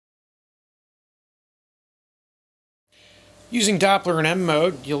Using Doppler in M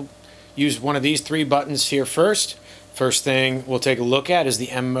mode, you'll use one of these three buttons here first. First thing we'll take a look at is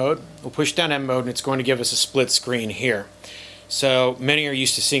the M mode. We'll push down M mode and it's going to give us a split screen here. So many are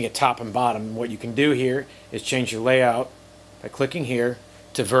used to seeing it top and bottom. What you can do here is change your layout by clicking here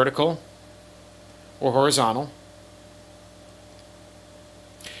to vertical or horizontal.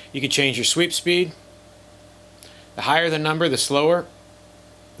 You can change your sweep speed. The higher the number, the slower.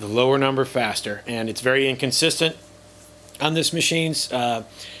 The lower number, faster. And it's very inconsistent on this machine's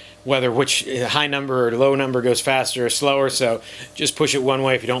whether which high number or low number goes faster or slower, so just push it one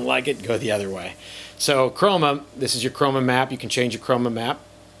way. If you don't like it, go the other way. So Chroma, this is your Chroma Map. You can change your Chroma Map.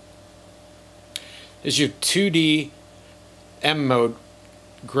 This is your 2D M mode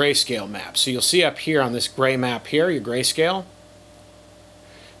grayscale map. So you'll see up here on this gray map here, your grayscale.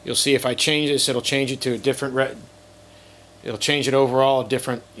 You'll see if I change this, it'll change it to a different it'll change it overall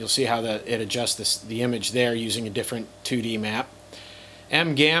different. You'll see how it adjusts the image there using a different 2D map.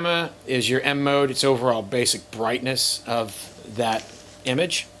 M gamma is your M mode. It's overall basic brightness of that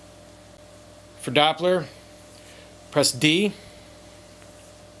image. For Doppler, press D.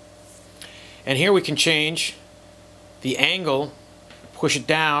 And here we can change the angle, push it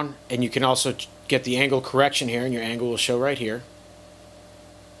down, and you can also get the angle correction here, and your angle will show right here.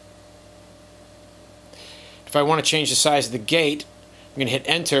 If I want to change the size of the gate, I'm going to hit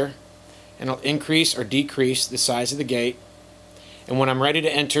enter, and it'll increase or decrease the size of the gate. And when I'm ready to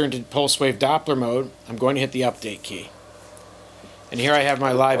enter into pulse wave Doppler mode, I'm going to hit the update key. And here I have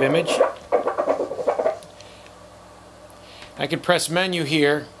my live image. I can press menu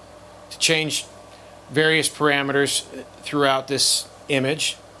here to change various parameters throughout this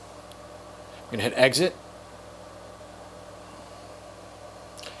image. I'm going to hit exit.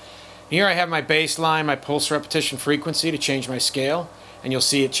 Here I have my baseline, my pulse repetition frequency to change my scale, and you'll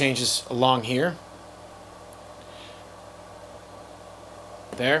see it changes along here.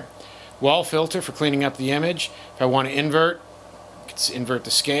 There. Wall filter for cleaning up the image. If I want to invert, I can invert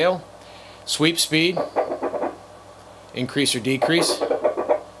the scale. Sweep speed, increase or decrease.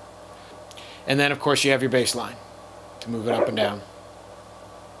 And then of course you have your baseline to move it up and down.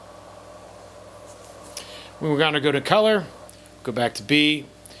 We're going to go to color, go back to B,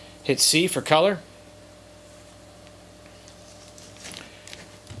 hit C for color,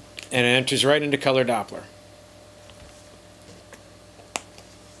 and it enters right into color Doppler.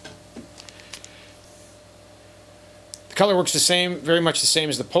 The color works the same, very much the same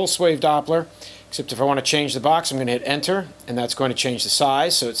as the pulse wave Doppler, except if I want to change the box, I'm going to hit enter, and that's going to change the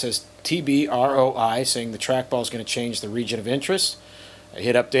size. So it says TBROI, saying the trackball is going to change the region of interest. I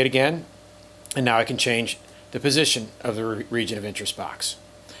hit update again, and now I can change the position of the region of interest box.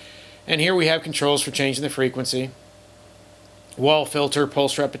 And here we have controls for changing the frequency, wall filter,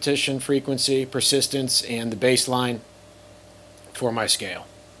 pulse repetition, frequency, persistence, and the baseline for my scale.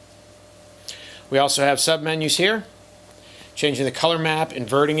 We also have submenus here, changing the color map,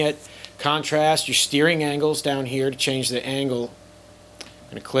 inverting it, contrast, your steering angles down here to change the angle. I'm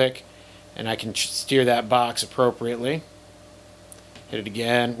going to click, and I can steer that box appropriately. Hit it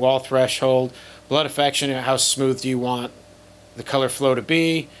again, wall threshold, blood affection, how smooth do you want the color flow to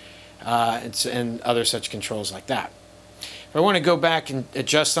be, and other such controls like that. If I want to go back and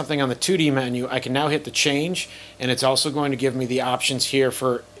adjust something on the 2D menu, I can now hit the change, and it's also going to give me the options here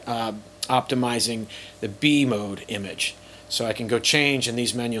for optimizing the B mode image. So I can go change, and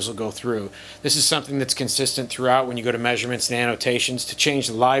these menus will go through. This is something that's consistent throughout when you go to measurements and annotations. To change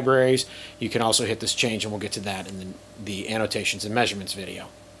the libraries, you can also hit this change, and we'll get to that in the annotations and measurements video.